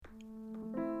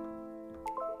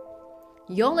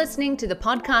You're listening to the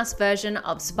podcast version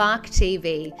of Spark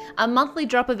TV, a monthly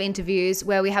drop of interviews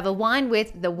where we have a wine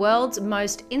with the world's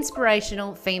most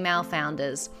inspirational female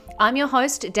founders. I'm your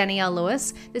host, Danielle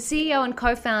Lewis, the CEO and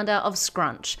co-founder of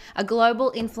Scrunch, a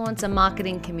global influencer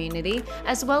marketing community,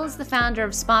 as well as the founder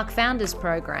of Spark Founders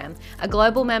Program, a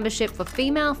global membership for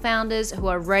female founders who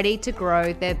are ready to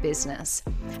grow their business.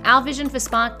 Our vision for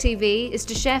Spark TV is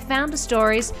to share founder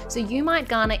stories so you might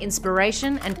garner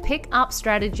inspiration and pick up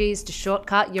strategies to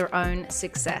shortcut your own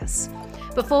success.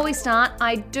 Before we start,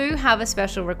 I do have a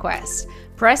special request.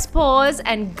 Press pause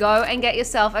and go and get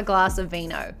yourself a glass of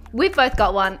vino. We've both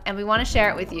got one and we want to share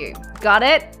it with you. Got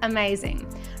it?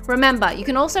 Amazing. Remember, you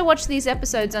can also watch these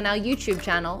episodes on our YouTube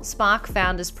channel, Spark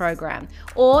Founders Program,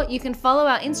 or you can follow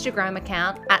our Instagram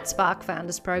account at Spark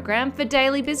Founders Program for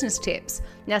daily business tips.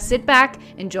 Now sit back,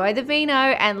 enjoy the vino,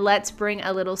 and let's bring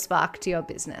a little spark to your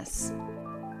business.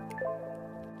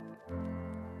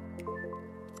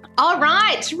 All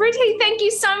right, Ridhi, thank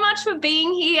you so much for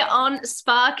being here on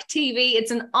Spark TV. It's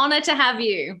an honor to have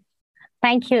you.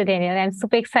 Thank you, Danielle. I'm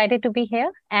super excited to be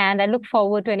here and I look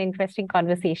forward to an interesting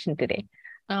conversation today.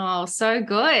 Oh, so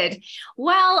good.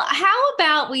 Well, how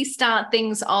about we start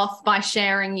things off by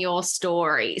sharing your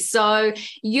story? So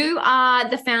you are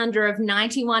the founder of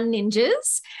 91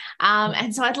 Ninjas.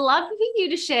 And so I'd love for you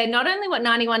to share not only what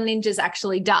 91 Ninjas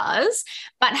actually does,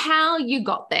 but how you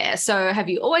got there. So have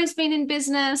you always been in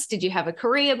business? Did you have a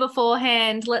career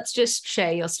beforehand? Let's just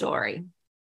share your story.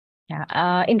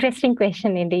 Yeah, interesting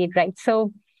question indeed, right?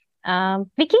 So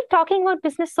we keep talking about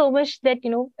business so much that,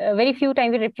 very few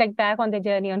times we reflect back on the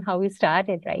journey on how we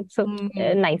started, right? So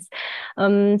nice.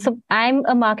 So I'm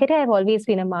a marketer. I've always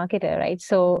been a marketer, right?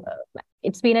 So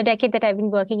it's been a decade that I've been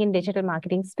working in digital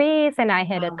marketing space, and I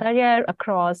had a career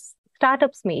across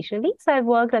startups majorly. So I've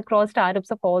worked across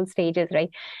startups of all stages, right?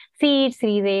 Seed,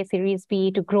 Series A, Series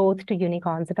B, to growth, to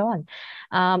unicorns and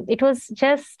all. It was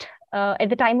just at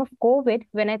the time of COVID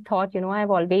when I thought,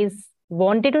 I've always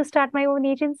wanted to start my own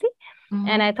agency.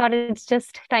 And I thought it's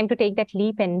just time to take that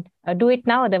leap and do it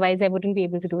now. Otherwise, I wouldn't be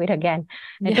able to do it again.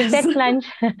 I took that plunge,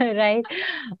 right?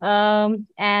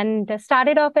 And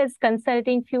started off as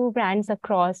consulting few brands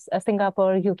across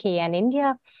Singapore, UK, and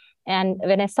India. And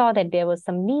when I saw that there was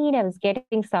some need, I was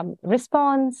getting some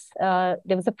response. There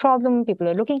was a problem. People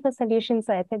were looking for solutions.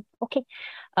 So I said, okay,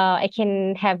 I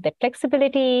can have that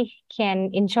flexibility,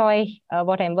 can enjoy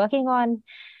what I'm working on,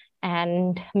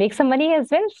 and make some money as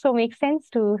well. So it makes sense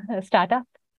to start up.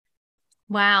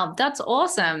 Wow, that's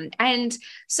awesome. And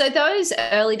so those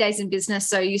early days in business,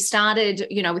 so you started,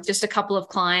 with just a couple of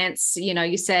clients,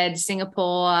 you said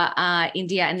Singapore,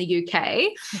 India, and the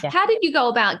UK. Yeah. How did you go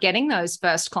about getting those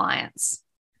first clients?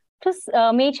 It was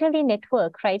majorly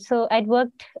network, right? So I'd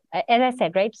worked, as I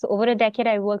said, right? So over a decade,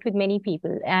 I worked with many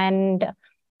people, and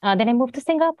then I moved to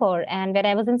Singapore. And when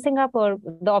I was in Singapore,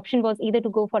 the option was either to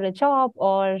go for a job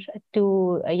or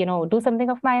to, do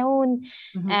something of my own.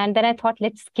 And then I thought,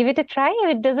 let's give it a try.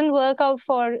 If it doesn't work out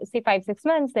for, say, 5-6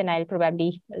 months, then I'll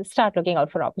probably start looking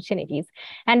out for opportunities.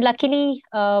 And luckily,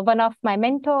 one of my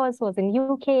mentors was in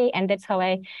UK. And that's how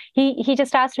he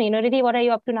just asked me, Ridhi, what are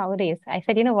you up to nowadays? I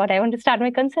said, I want to start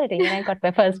my consulting. And I got my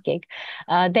first gig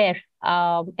there.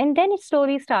 And then it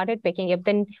slowly started picking up.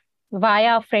 Then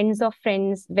via friends of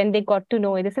friends, when they got to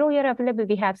know it, they said, oh, you're available,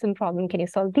 we have some problem, can you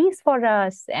solve these for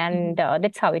us? And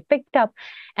that's how it picked up.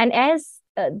 And as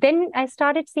then I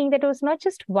started seeing that it was not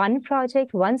just one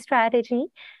project, one strategy,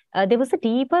 there was a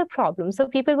deeper problem. So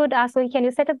people would ask, well, can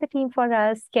you set up the team for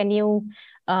us? Can you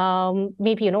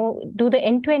maybe, do the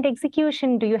end-to-end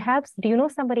execution? Do you know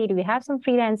somebody? Do we have some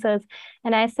freelancers?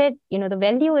 And I said, the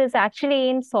value is actually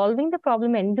in solving the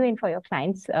problem end-to-end for your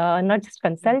clients, not just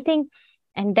consulting.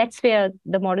 And that's where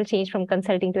the model changed from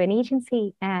consulting to an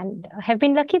agency, and have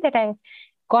been lucky that I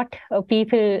got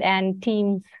people and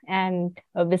teams and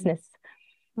a business.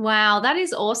 Wow, that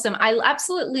is awesome. I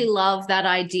absolutely love that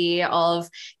idea of,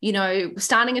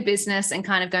 starting a business and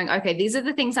kind of going, okay, these are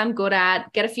the things I'm good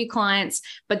at, get a few clients,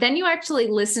 but then you actually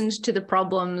listened to the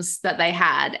problems that they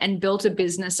had and built a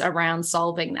business around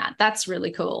solving that. That's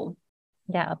really cool.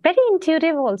 Yeah, very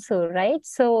intuitive also, right?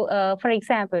 So, for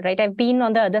example, right, I've been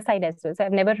on the other side as well. So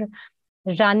I've never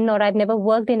run or I've never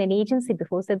worked in an agency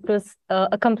before. So it was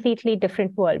a completely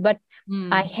different world. But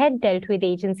I had dealt with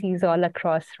agencies all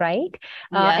across, right?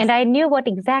 And I knew what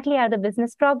exactly are the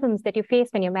business problems that you face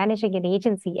when you're managing an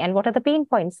agency and what are the pain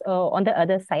points on the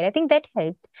other side. I think that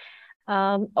helped.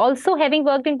 Also, having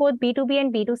worked in both B2B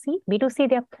and B2C,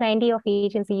 there are plenty of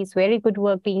agencies, very good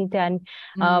work being done.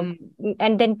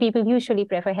 And then people usually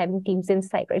prefer having teams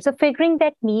inside, right? So figuring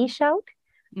that niche out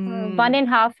One and a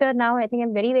half year now, I think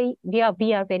we are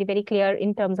very, very clear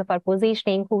in terms of our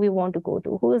positioning, who we want to go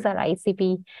to, who is our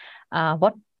ICP,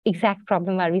 what exact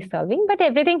problem are we solving. But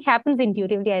everything happens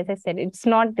intuitively, as I said. It's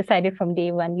not decided from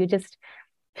day one. You just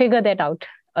figure that out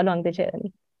along the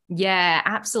journey. Yeah,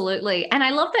 absolutely. And I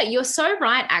love that. You're so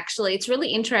right, actually. It's really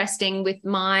interesting with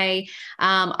my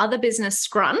other business,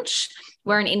 Scrunch.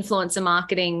 We're an influencer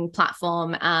marketing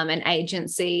platform, an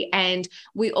agency, and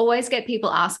we always get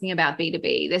people asking about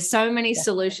B2B. There's so many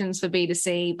solutions for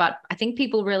B2C, but I think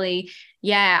people really,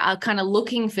 are kind of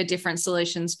looking for different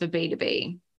solutions for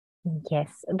B2B.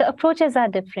 Yes, the approaches are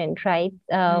different, right?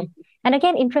 And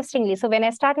again, interestingly, so when I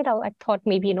started out, I thought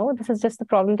maybe, this is just the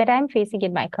problem that I'm facing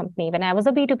in my company when I was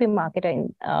a B2B marketer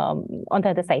on the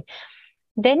other side.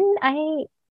 Then I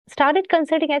started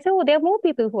considering, I said, there are more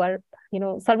people who are,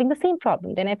 solving the same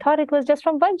problem. Then I thought it was just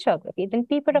from one geography, then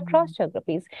people across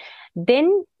geographies.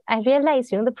 Then I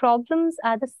realized, the problems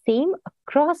are the same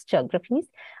across geographies.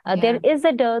 There is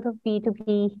a dearth of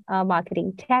B2B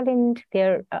marketing talent.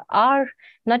 There are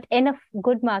not enough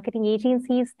good marketing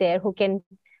agencies there who can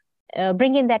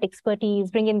bring in that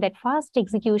expertise, bring in that fast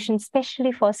execution,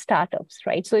 especially for startups,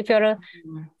 right? So if you're a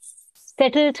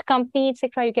settled company,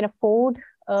 etc., you can afford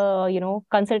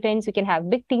consultants, you can have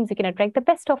big teams, you can attract the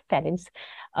best of talents,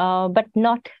 but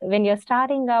not when you're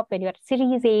starting up, when you're at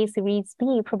Series A, Series B,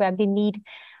 you probably need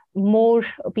more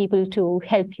people to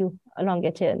help you along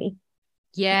your journey.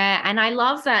 Yeah. And I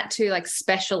love that too, like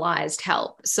specialized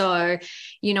help. So,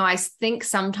 I think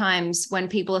sometimes when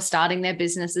people are starting their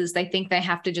businesses, they think they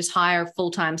have to just hire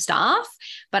full-time staff,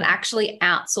 but actually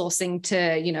outsourcing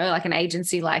to, like an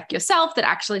agency like yourself that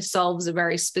actually solves a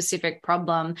very specific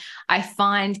problem, I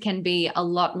find can be a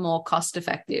lot more cost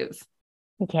effective.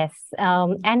 Yes.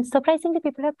 And surprisingly,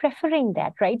 people are preferring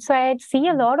that, right? So I see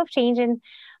a lot of change in.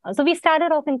 So we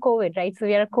started off in COVID, right? So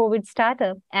we are a COVID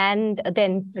startup, and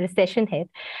then recession hit.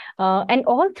 And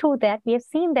all through that, we have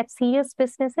seen that serious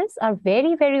businesses are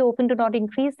very, very open to not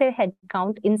increase their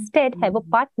headcount. Instead, have a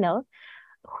partner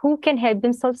who can help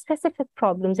them solve specific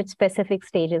problems at specific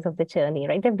stages of the journey,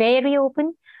 right? They're very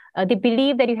open. They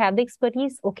believe that you have the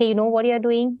expertise. Okay, you know what you're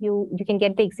doing. You can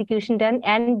get the execution done,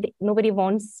 and nobody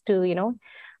wants to,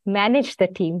 manage the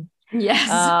team. Yes.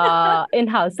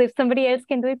 In-house. So if somebody else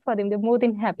can do it for them, they're more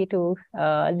than happy to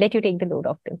let you take the load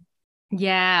off them.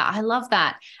 Yeah, I love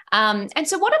that. And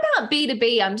so what about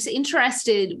B2B? I'm just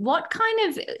interested, what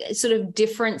kind of sort of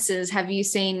differences have you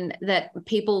seen that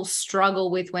people struggle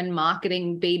with when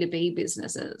marketing B2B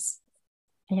businesses?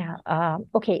 Yeah.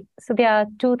 Okay. So there are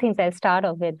two things I'll start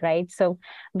off with, right? So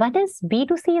one is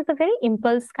B2C is a very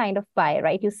impulse kind of buy,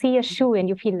 right? You see a shoe and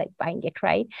you feel like buying it,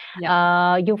 right?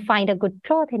 Yeah. You find a good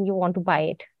cloth and you want to buy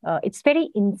it. It's very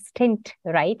instant,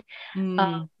 right?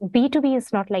 B2B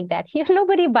is not like that. Here,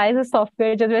 nobody buys a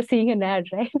software just by seeing an ad,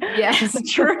 right? Yes,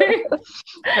 true.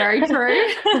 Very true.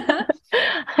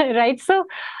 Right. So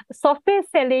software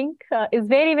selling is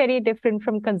very, very different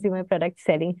from consumer product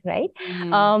selling, right?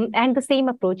 And the same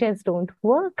approaches don't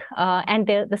work, and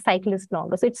the cycle is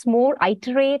longer. So it's more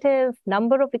iterative,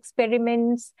 number of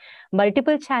experiments,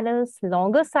 multiple channels,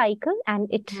 longer cycle, and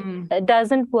it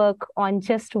doesn't work on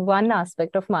just one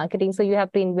aspect of marketing. So you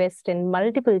have to invest in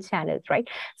multiple channels, right?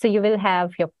 So you will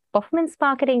have your performance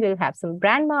marketing, you'll have some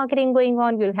brand marketing going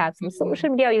on, you'll have some social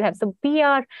media, you'll have some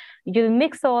PR, you'll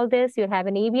mix all this, you'll have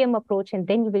an ABM approach, and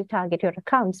then you will target your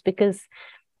accounts because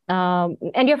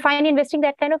and you're fine investing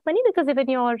that kind of money because even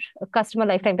your customer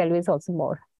lifetime value is also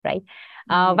more, right?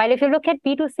 While if you look at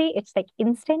B2C, it's like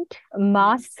instant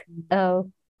mass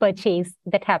purchase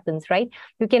that happens, right?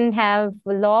 You can have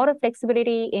a lot of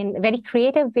flexibility in very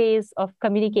creative ways of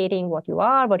communicating what you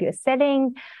are, what you're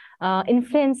selling,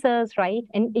 influencers, right?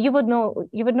 And you would know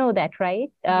that, right?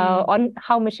 On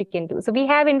how much you can do. So we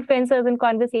have influencers and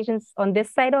conversations on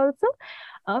this side also,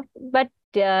 but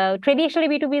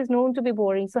traditionally B2B is known to be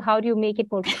boring. So how do you make it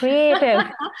more creative?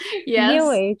 Yes.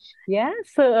 New age. Yeah.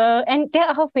 So, and there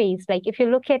are ways, like if you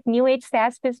look at new age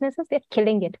SaaS businesses, they're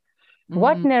killing it.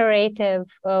 What narrative,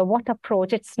 what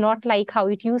approach? It's not like how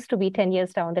it used to be 10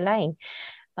 years down the line.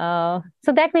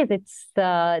 So that way it's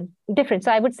different.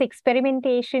 So I would say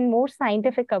experimentation, more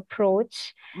scientific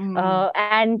approach,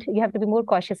 and you have to be more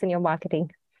cautious in your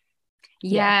marketing.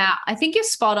 Yeah, I think you're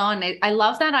spot on. I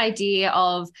love that idea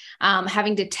of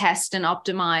having to test and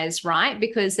optimize, right?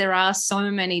 Because there are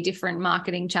so many different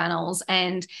marketing channels.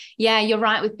 And yeah, you're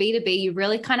right with B2B, you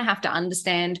really kind of have to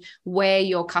understand where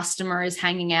your customer is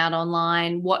hanging out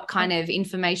online, what kind of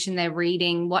information they're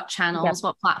reading, what channels,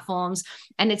 what platforms.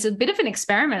 And it's a bit of an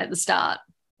experiment at the start.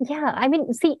 Yeah, I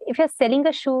mean, see, if you're selling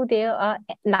a shoe, there are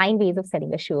 9 ways of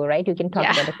selling a shoe, right? You can talk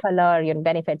Yeah. about the color, your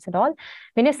benefits and all.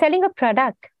 When you're selling a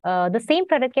product, the same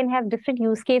product can have different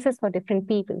use cases for different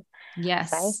people, right?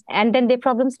 Yes. And then their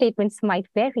problem statements might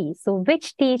vary. So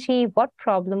which TG, what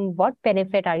problem, what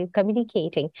benefit are you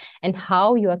communicating, and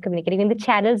how you are communicating? And the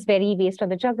channels vary based on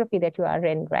the geography that you are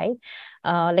in, right?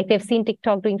 Like we've seen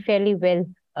TikTok doing fairly well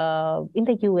in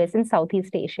the US, in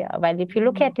Southeast Asia. While if you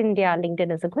look Mm. at India,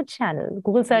 LinkedIn is a good channel.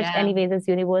 Google search, Yeah. anyways, is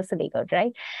universally good,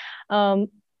 right? So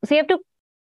you have to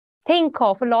think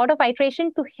of a lot of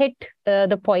iteration to hit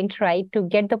the point right, to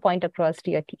get the point across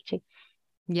to your teaching.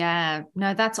 Yeah,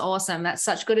 no, that's awesome. That's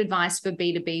such good advice for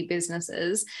B2B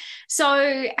businesses. So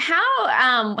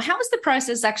how was the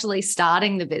process actually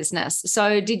starting the business?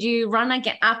 So did you run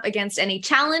up against any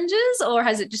challenges, or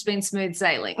has it just been smooth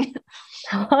sailing?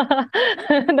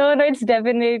 No, no, it's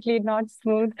definitely not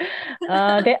smooth.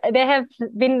 There have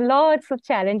been lots of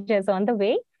challenges on the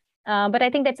way. But I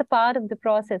think that's a part of the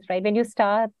process, right? When you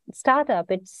start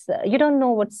up, it's you don't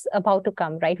know what's about to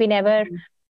come, right? We never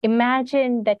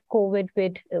imagined that COVID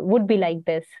would be like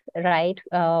this, right?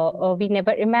 Or we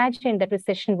never imagined that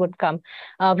recession would come.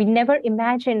 We never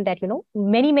imagined that,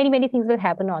 many, many, many things will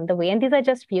happen on the way. And these are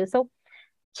just few. So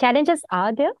challenges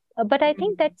are there, but I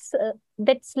think that's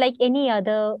like any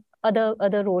other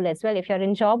role as well. If you're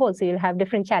in job also, you'll have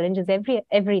different challenges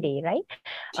every day, right?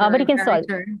 But you True, can very solve,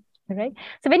 true. right?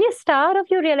 So when you start off,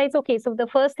 you realize, okay, so the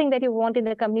first thing that you want in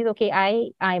the company is, okay,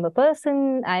 I'm a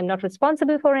person, I'm not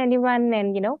responsible for anyone,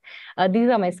 and these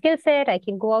are my skill set. I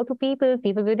can go out to people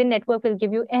within network will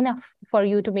give you enough for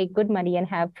you to make good money and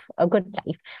have a good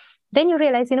life. Then you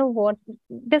realize, what,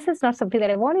 this is not something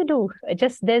that I want to do.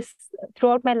 Just this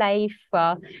throughout my life,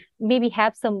 maybe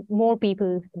have some more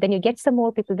people. Then you get some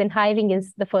more people. Then hiring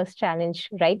is the first challenge,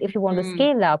 right? If you want to Mm,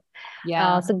 scale up.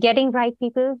 yeah. So getting right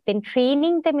people, then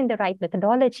training them in the right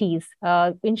methodologies,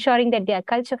 ensuring that they are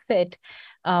culture fit,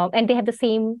 and they have the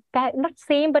same, not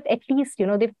same, but at least, they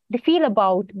feel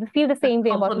the same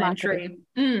way about marketing.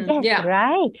 Complimentary. Yes, Yeah.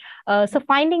 right. So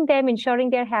finding them, ensuring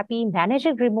they're happy,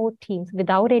 managing remote teams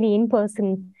without any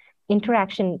in-person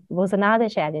interaction was another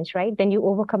challenge, right? Then you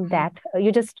overcome Mm. that.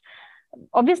 You just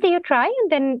obviously you try,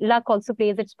 and then luck also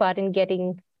plays its part in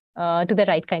getting to the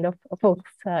right kind of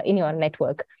folks in your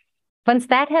network. Once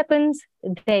that happens,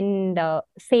 then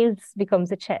sales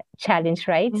becomes a challenge,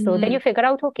 right? So then you Mhm. figure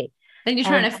out, okay, Then you're uh,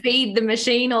 trying to feed the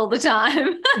machine all the time.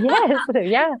 yes,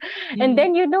 yeah. And Mm.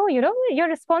 then you're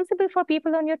responsible for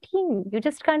people on your team. You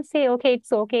just can't say, okay,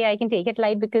 it's okay, I can take it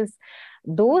light, because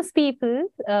those people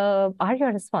are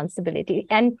your responsibility.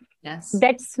 And Yes.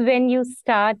 that's when you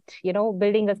start,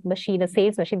 building a machine, a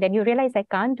sales machine. Then you realize I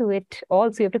can't do it.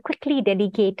 Also, you have to quickly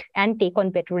delegate and take on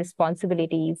better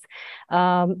responsibilities.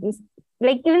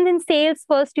 Like even in sales,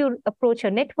 first you approach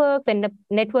your network. When the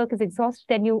network is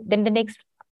exhausted, then the next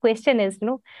question is,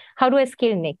 how do I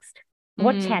scale next?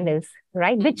 What Mm. channels,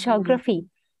 right? Which Mm. geography?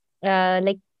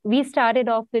 Like we started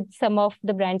off with some of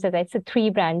the brands, as I said, 3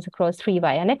 brands across 3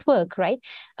 via network, right?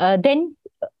 Then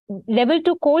level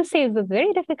 2 cold sales was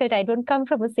very difficult. I don't come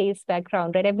from a sales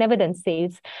background, right? I've never done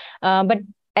sales. But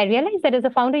I realized that as a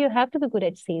founder, you have to be good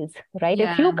at sales, right?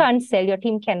 If Yeah. you can't sell, your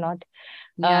team cannot.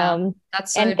 Yeah. Um,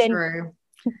 That's so and then, true.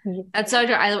 That's so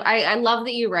true. I love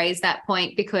that you raised that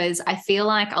point, because I feel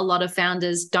like a lot of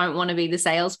founders don't want to be the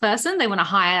salesperson. They want to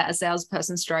hire a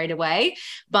salesperson straight away.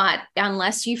 But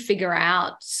unless you figure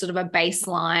out sort of a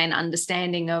baseline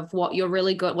understanding of what you're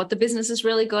really good, what the business is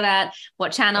really good at,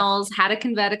 what yeah, channels, how to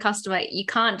convert a customer, you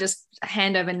can't just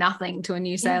hand over nothing to a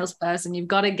new yeah, salesperson. You've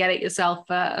got to get it yourself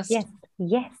yes, first.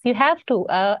 yes, you have to.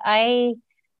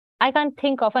 I can't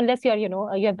think of, unless you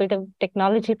have built a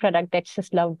technology product that's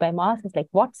just loved by masses, like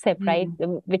WhatsApp, right?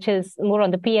 Mm. Which is more on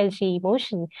the PLG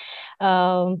motion.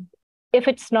 Um, if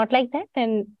it's not like that,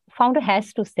 then founder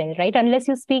has to sell, right? Unless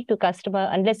you speak to customer,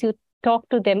 unless you talk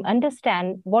to them,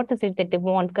 understand what is it that they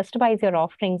want, customize your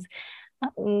offerings.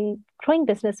 Growing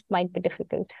business might be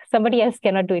difficult. Somebody else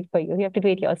cannot do it for you. You have to do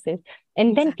it yourself,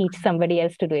 and then teach Exactly. somebody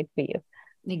else to do it for you.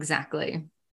 Exactly.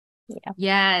 Yeah.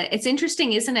 Yeah, it's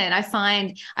interesting, isn't it?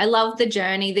 I love the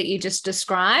journey that you just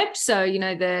described. So,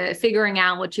 the figuring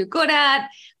out what you're good at,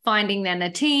 finding then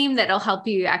a team that'll help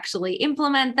you actually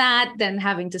implement that, then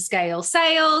having to scale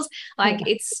sales. Like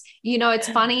Yeah. it's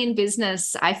funny in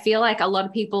business. I feel like a lot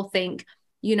of people think,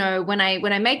 when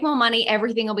I make more money,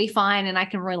 everything will be fine and I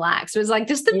can relax. So it's like,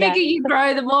 just the Yeah. bigger you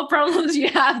grow, the more problems you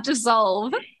have to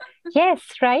solve. Yes,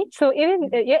 right. So even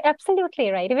you're absolutely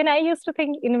right. Even I used to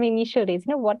think in my initial days,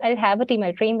 what, I'll have a team,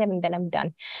 I'll train them, and then I'm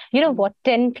done. You know Mm. what,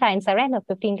 10 clients are enough,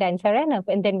 15 clients are enough,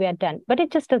 and then we are done. But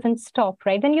it just doesn't stop,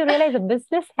 right? Then you realize a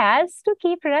business has to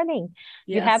keep running.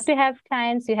 You have Yes. to have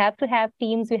clients, you have to have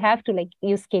teams, you have to, like,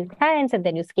 you scale clients, and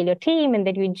then you scale your team, and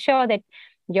then you ensure that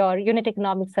your unit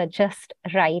economics are just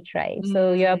right, right?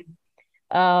 So Mm.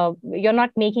 you're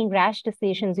not making rash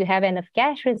decisions. You have enough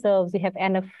cash reserves. You have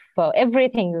enough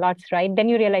everything, lots, right? Then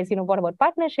you realize, what about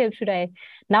partnerships? Should I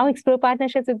now explore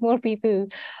partnerships with more people?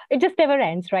 It just never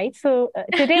ends, right? So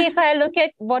today, if I look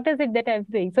at what is it that I'm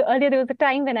doing, so earlier there was a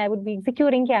time when I would be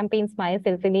executing campaigns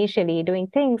myself initially, doing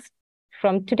things.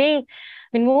 From today, I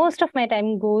mean, most of my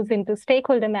time goes into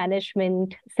stakeholder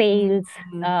management, sales,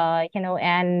 Mm.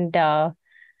 and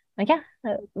yeah,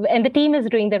 and the team is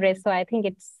doing the rest. So I think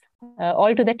it's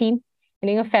all to the team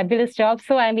doing a fabulous job.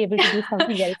 So I'm able to do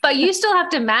something But else. you still have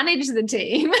to manage the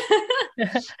team.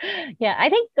 Yeah, I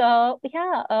think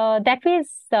that way is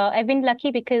I've been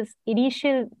lucky because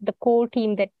the core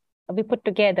team that we put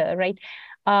together, right,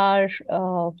 are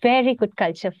very good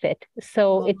culture fit.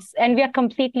 So Oh, and we are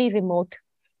completely remote.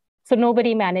 So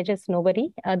nobody manages nobody.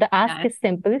 The ask okay. is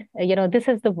simple. This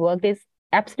is the work. There's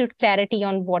absolute clarity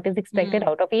on what is expected Mm.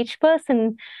 out of each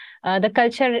person. The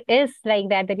culture is like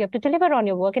that you have to deliver on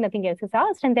your work and nothing else is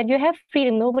asked, and that you have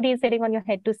freedom. Nobody is sitting on your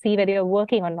head to see whether you're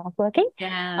working or not working.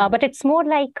 Yeah. But it's more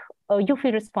like you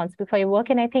feel responsible for your work.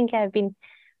 And I think I've been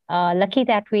lucky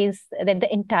that way is that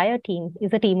the entire team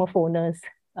is a team of owners.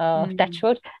 Mm. Touch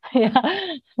wood. Yeah.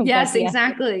 But Yes, yeah.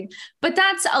 exactly. But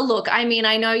that's a look. I mean,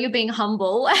 I know you're being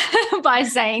humble by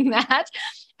saying that,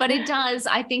 but it does.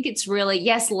 I think it's really,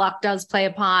 yes, luck does play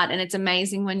a part. And it's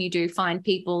amazing when you do find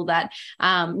people that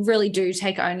really do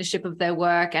take ownership of their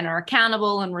work and are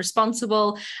accountable and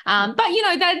responsible. But,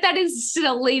 that is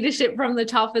still leadership from the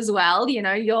top as well.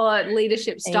 Your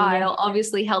leadership Yeah. style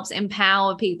obviously helps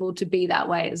empower people to be that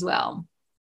way as well.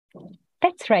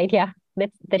 That's right. Yeah,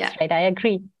 that's Yeah. right. I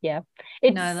agree. Yeah,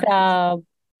 No, that's awesome.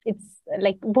 it's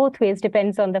like both ways.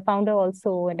 Depends on the founder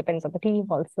also, and depends on the team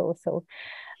also. So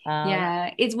um,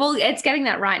 Yeah, it's getting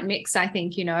that right mix, I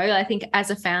think, I think as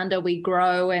a founder, we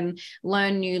grow and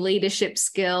learn new leadership yeah,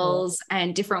 skills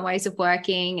and different ways of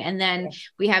working. And then yeah,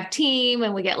 we have team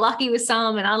and we get lucky with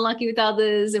some and unlucky with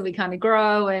others, and we kind of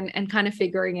grow and kind of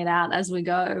figuring it out as we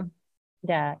go.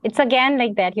 yeah. It's again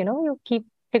like that. You keep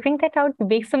figuring that out. You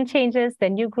make some changes,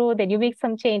 then you grow, then you make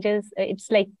some changes.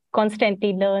 It's like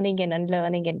constantly learning and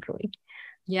unlearning and growing.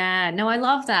 Yeah, no, I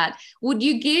love that. Would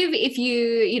you give, if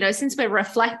since we're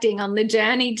reflecting on the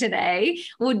journey today,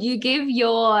 would you give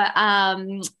your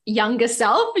younger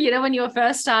self, when you were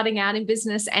first starting out in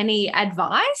business, any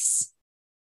advice?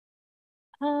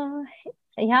 Uh,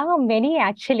 yeah, many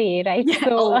actually, right? Yeah.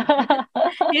 So Oh,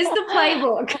 here's the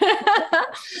playbook.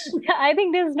 I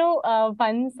think there's no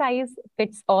one size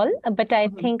fits all, but I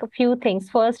Mhm. think a few things.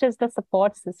 First is the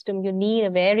support system. You need a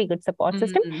very good support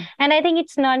system. Mm, And I think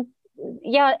it's not,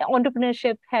 yeah,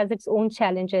 entrepreneurship has its own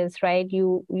challenges, right?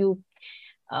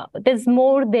 There's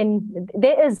more than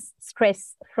there is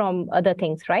stress from other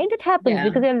things, right? It happens yeah.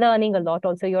 because you're learning a lot.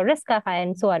 Also, your risks are high,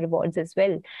 and so are rewards as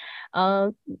well. Uh,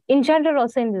 in general,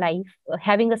 also in life,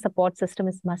 having a support system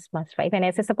is must, right? When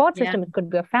I say support Yeah. system, it could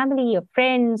be your family, your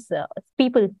friends,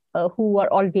 people who are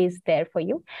always there for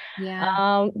you.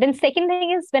 Yeah. Then second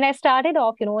thing is when I started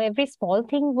off, every small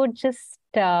thing would just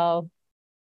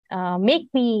make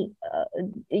me,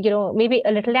 maybe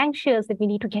a little anxious that we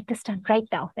need to get this done right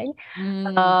now, right?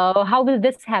 Mm, How will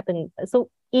this happen? So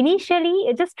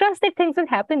initially, just trust that things will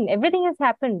happen. Everything has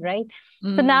happened, right?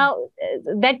 So mm. now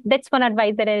that's one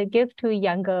advice that I give to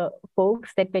younger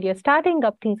folks that when you're starting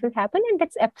up, things will happen, and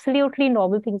that's absolutely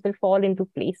normal. Things will fall into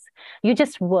place. You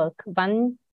just work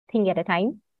one thing at a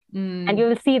time, and you Mm.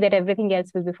 will see that everything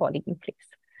else will be falling in place.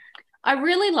 I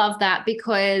really love that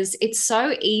because it's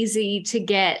so easy to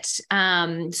get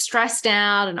stressed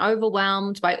out and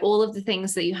overwhelmed by all of the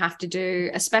things that you have to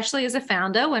do, especially as a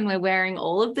founder when we're wearing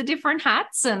all of the different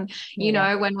hats. And,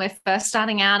 Yeah, when we're first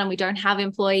starting out and we don't have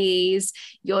employees,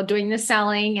 you're doing the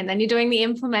selling and then you're doing the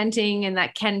implementing, and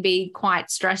that can be quite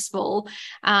stressful.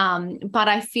 But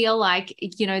I feel like,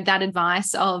 that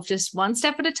advice of just one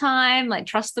step at a time, like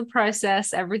trust the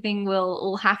process, everything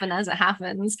will happen as it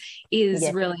happens, is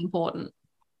yes. really important.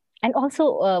 And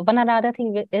also, one another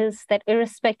thing is that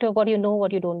irrespective of what you know,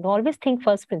 what you don't know, always think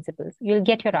first principles. You'll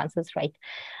get your answers right.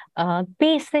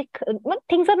 Basic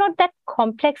things are not that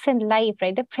complex in life,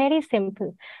 right? They're very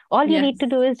simple. All you need to Yes.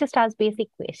 do is just ask basic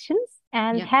questions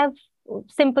and Yeah. have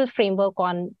simple framework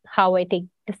on how I take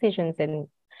decisions, and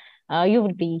you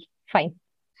would be fine.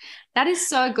 That is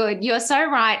so good. You're so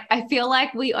right. I feel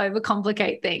like we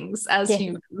overcomplicate things as Yes.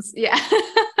 humans. Yeah.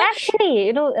 Actually,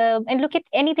 and look at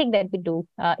anything that we do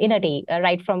in a day,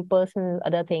 right from personal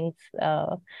other things.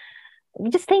 We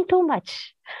just think too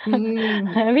much.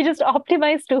 Mm. We just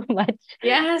optimize too much.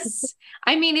 Yes.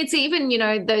 I mean, it's even,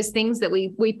 those things that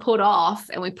we put off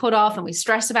and we put off and we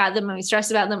stress about them and we stress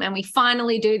about them and we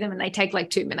finally do them and they take like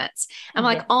 2 minutes. I'm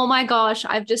like, Yes. oh my gosh,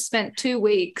 I've just spent 2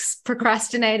 weeks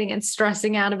procrastinating and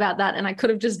stressing out about that. And I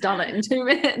could have just done it in 2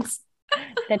 minutes.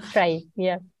 That's right.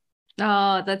 Yeah.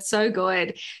 Oh, that's so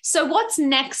good. So what's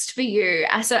next for you?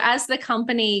 So as the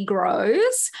company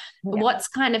grows, Yeah. what's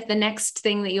kind of the next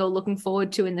thing that you're looking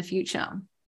forward to in the future?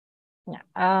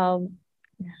 Yeah.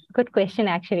 Good question,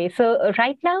 actually. So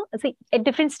right now, see, at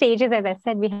different stages, as I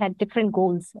said, we had different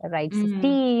goals, right? So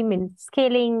team and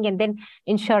scaling, and then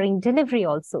ensuring delivery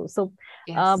also. So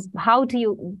Yes.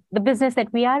 the business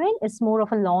that we are in is more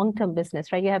of a long-term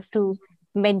business, right? You have to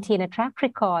maintain a track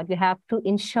record. You have to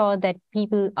ensure that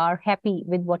people are happy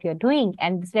with what you're doing,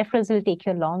 and this referrals will take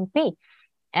you a long way.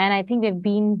 And I think we've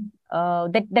been,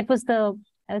 that was I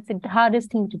would say, the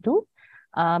hardest thing to do,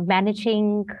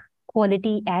 managing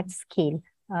quality at scale.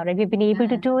 Right, we've been able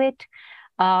to do it.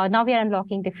 Now we are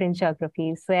unlocking different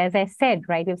geographies. So as I said,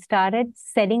 right, we've started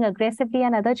selling aggressively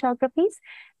in other geographies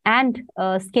and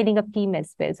scaling up team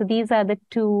as well. So these are the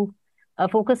two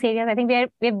focus areas. I think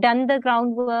we've done the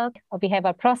groundwork. We have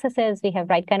our processes. We have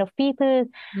right kind of people.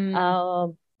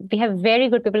 We have very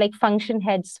good people like function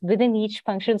heads within each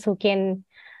functions who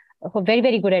are very,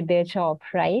 very good at their job,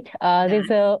 right? There's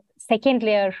a second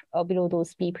layer below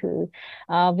those people.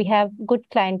 We have good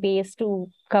client base to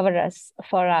cover us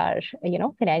for our,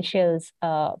 financials.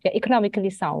 We're economically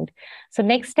sound. So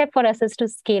next step for us is to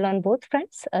scale on both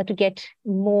fronts to get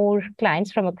more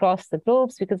clients from across the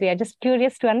globes, because we are just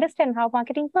curious to understand how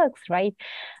marketing works, right?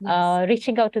 Yes.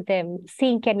 Reaching out to them,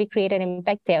 seeing can we create an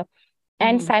impact there,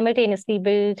 and simultaneously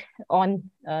build on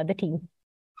the team.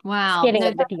 Wow. Scaling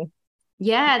up the team.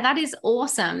 Yeah, that is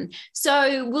awesome.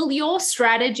 So will your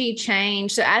strategy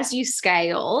change? So as you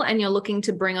scale and you're looking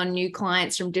to bring on new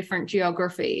clients from different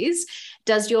geographies,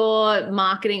 does your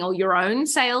marketing or your own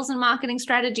sales and marketing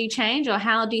strategy change, or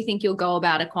how do you think you'll go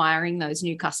about acquiring those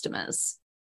new customers?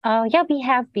 Yeah, we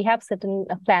have certain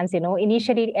plans.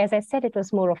 Initially, as I said, it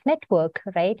was more of network,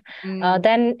 right?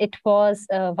 Then it was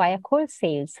via cold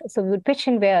sales. So we would pitch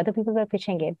in where other people were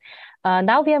pitching in.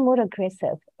 Now we are more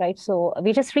aggressive, right? So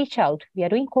we just reach out. We are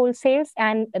doing cold sales,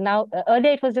 and now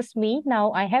earlier it was just me.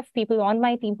 Now I have people on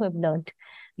my team who have learned,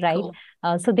 right?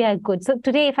 Cool. So they are good. So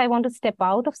today, if I want to step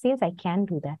out of sales, I can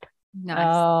do that.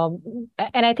 Nice.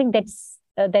 And I think that's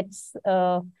a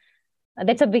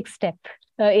big step.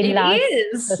 It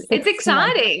is. It's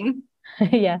exciting.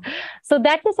 Yeah. So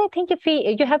that is, I think,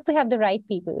 you have to have the right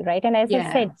people, right? And as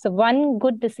I said, so one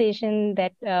good decision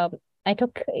that I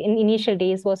took in initial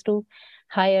days was to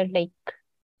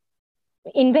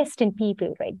invest in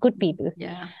people, right? Good people.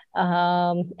 Yeah.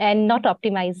 And not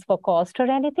optimize for cost or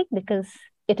anything, because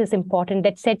it is important.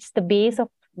 That sets the base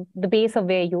of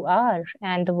where you are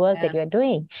and the work that you are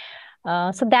doing.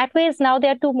 So that way, now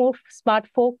there are two more smart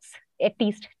folks, at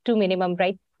least two minimum,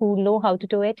 right, who know how to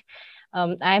do it.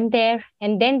 I'm there,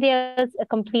 and then there's a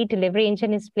complete delivery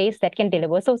engine in place that can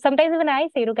deliver. So sometimes when I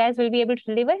say, guys, we'll be able to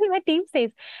deliver, my team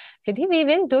says, Ridhi, we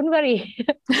will, don't worry.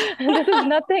 This is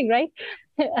nothing, right?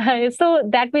 So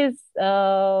that was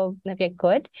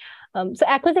good. So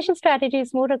acquisition strategy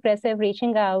is more aggressive,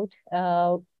 reaching out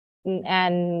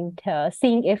and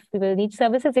seeing if we will need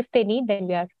services. If they need, then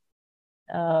we are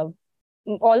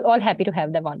all happy to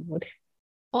have them on board.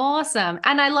 Awesome.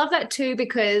 And I love that too,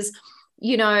 because,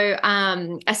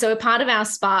 so a part of our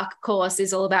Spark course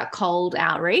is all about cold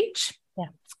outreach. Yeah.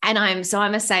 And I'm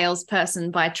a salesperson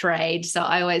by trade. So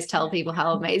I always tell people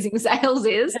how amazing sales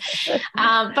is.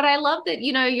 But I love that,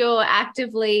 you're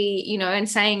actively, and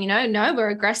saying, no, we're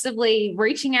aggressively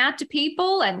reaching out to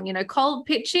people and, cold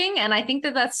pitching. And I think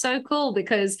that that's so cool,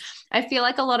 because I feel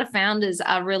like a lot of founders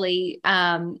are really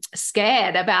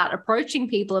scared about approaching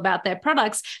people about their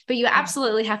products, but you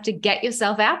absolutely have to get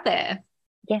yourself out there.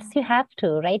 Yes, you have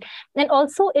to, right? And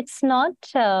also, it's not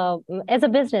as a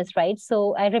business, right?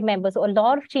 So I remember, so a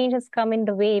lot of change has come in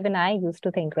the way even I used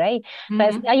to think, right?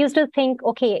 Mm-hmm. I used to think,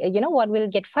 okay, you know what, we'll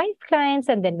get 5 clients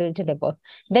and then we'll deliver.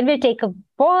 Then we'll take a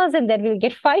pause and then we'll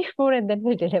get 5 more and then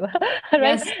we'll deliver, right?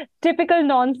 Yes. Typical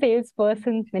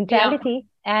non-salesperson mentality.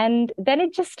 Yeah. And then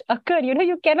it just occurred, you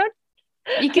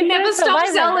can never stop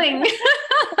selling.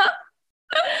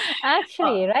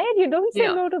 Actually, right? You don't say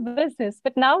no to business,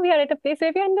 but now we are at a place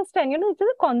where we understand, it's a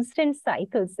constant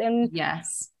cycles. And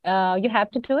yes, You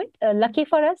have to do it. Lucky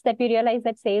for us that we realize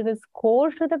that sales is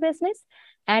core to the business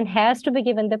and has to be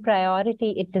given the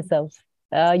priority it deserves.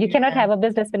 You cannot have a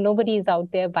business when nobody is out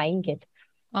there buying it.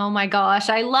 Oh my gosh,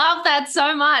 I love that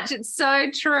so much. It's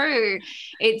so true.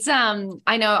 It's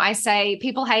I know I say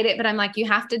people hate it, but I'm like, you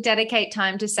have to dedicate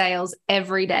time to sales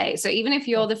every day. So even if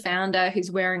you're the founder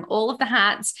who's wearing all of the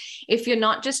hats, if you're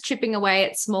not just chipping away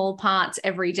at small parts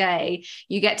every day,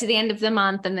 you get to the end of the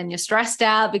month and then you're stressed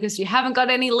out because you haven't got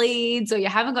any leads or you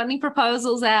haven't got any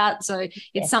proposals out. So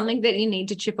it's something that you need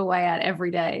to chip away at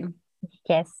every day.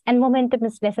 Yes. And momentum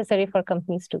is necessary for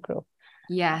companies to grow.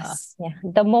 Yes.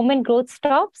 The moment growth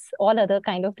stops, all other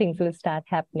kind of things will start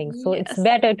happening. So it's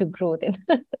better to grow then.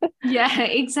 Yeah,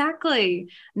 exactly.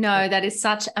 No, that is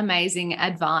such amazing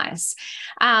advice.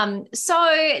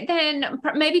 So then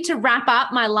maybe to wrap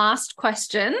up my last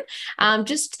question,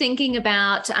 just thinking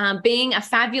about being a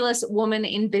fabulous woman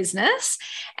in business,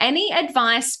 any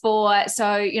advice for,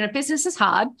 so, you know, business is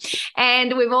hard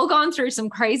and we've all gone through some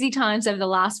crazy times over the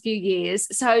last few years.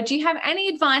 So do you have any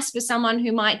advice for someone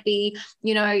who might be,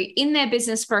 you know, in their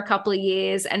business for a couple of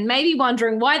years and maybe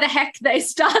wondering why the heck they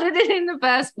started it in the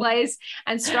first place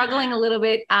and struggling a little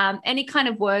bit, any kind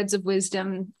of words of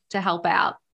wisdom to help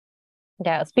out?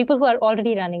 Yes, people who are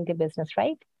already running the business,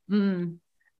 right?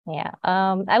 Yeah.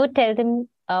 I would tell them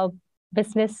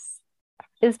business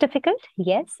is difficult.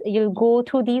 Yes, you'll go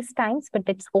through these times, but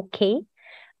it's okay.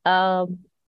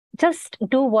 Just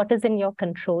do what is in your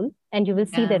control and you will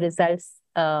see the results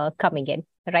coming in,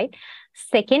 right?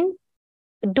 Second,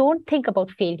 don't think about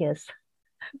failures,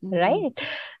 right?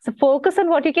 So focus on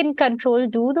what you can control,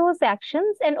 do those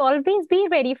actions and always be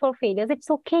ready for failures. It's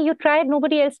okay. You tried,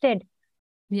 nobody else did.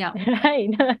 Yeah. Right.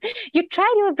 You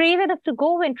tried, you were brave enough to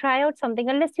go and try out something.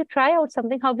 Unless you try out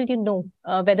something, how will you know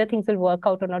whether things will work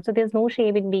out or not? So there's no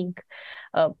shame in being,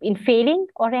 in failing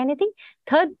or anything.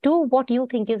 Third, do what you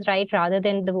think is right rather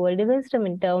than the worldly wisdom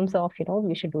in terms of, you know,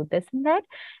 you should do this and that.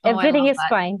 Everything is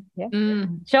fine. Yeah.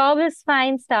 Job is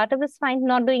fine. Startup is fine.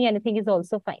 Not doing anything is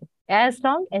also fine. As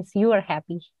long as you are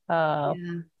happy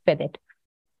with it.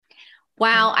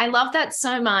 Wow, I love that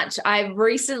so much. I've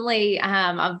recently,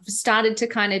 I've started to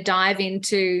kind of dive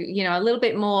into, you know, a little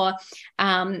bit more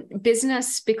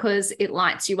business because it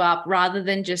lights you up rather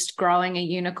than just growing a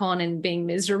unicorn and being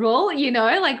miserable, you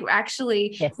know, like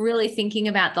actually really thinking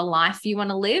about the life you want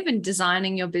to live and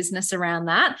designing your business around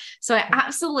that. So I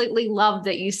absolutely love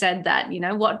that you said that, you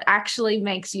know, what actually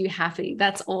makes you happy.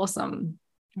 That's awesome.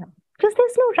 Because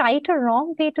there's no right or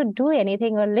wrong way to do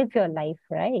anything or live your life,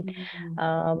 right?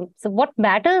 So what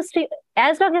matters to you,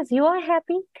 as long as you are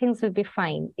happy, things will be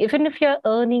fine. Even if you're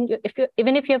earning,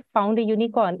 even if you've found a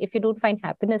unicorn, if you don't find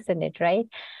happiness in it, right?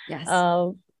 Yes.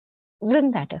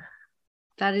 Wouldn't matter.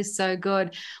 That is so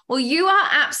good. Well, you are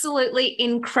absolutely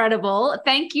incredible.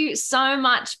 Thank you so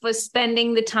much for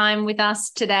spending the time with us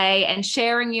today and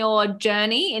sharing your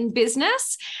journey in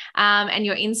business and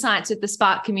your insights with the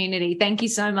Spark community. Thank you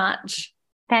so much.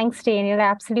 Thanks, Daniel. I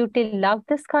absolutely love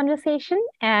this conversation.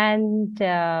 And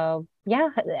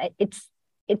it's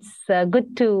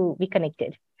good to be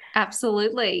connected.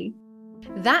 Absolutely.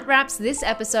 That wraps this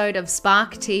episode of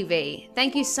Spark TV.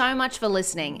 Thank you so much for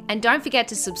listening. And don't forget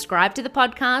to subscribe to the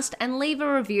podcast and leave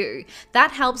a review. That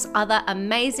helps other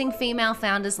amazing female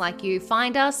founders like you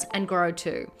find us and grow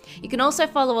too. You can also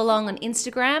follow along on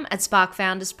Instagram at Spark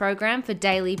Founders Program for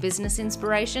daily business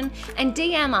inspiration and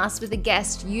DM us with a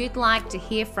guest you'd like to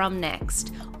hear from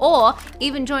next. Or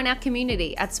even join our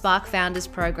community at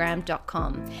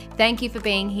sparkfoundersprogram.com. Thank you for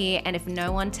being here. And if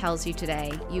no one tells you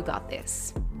today, you got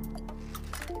this.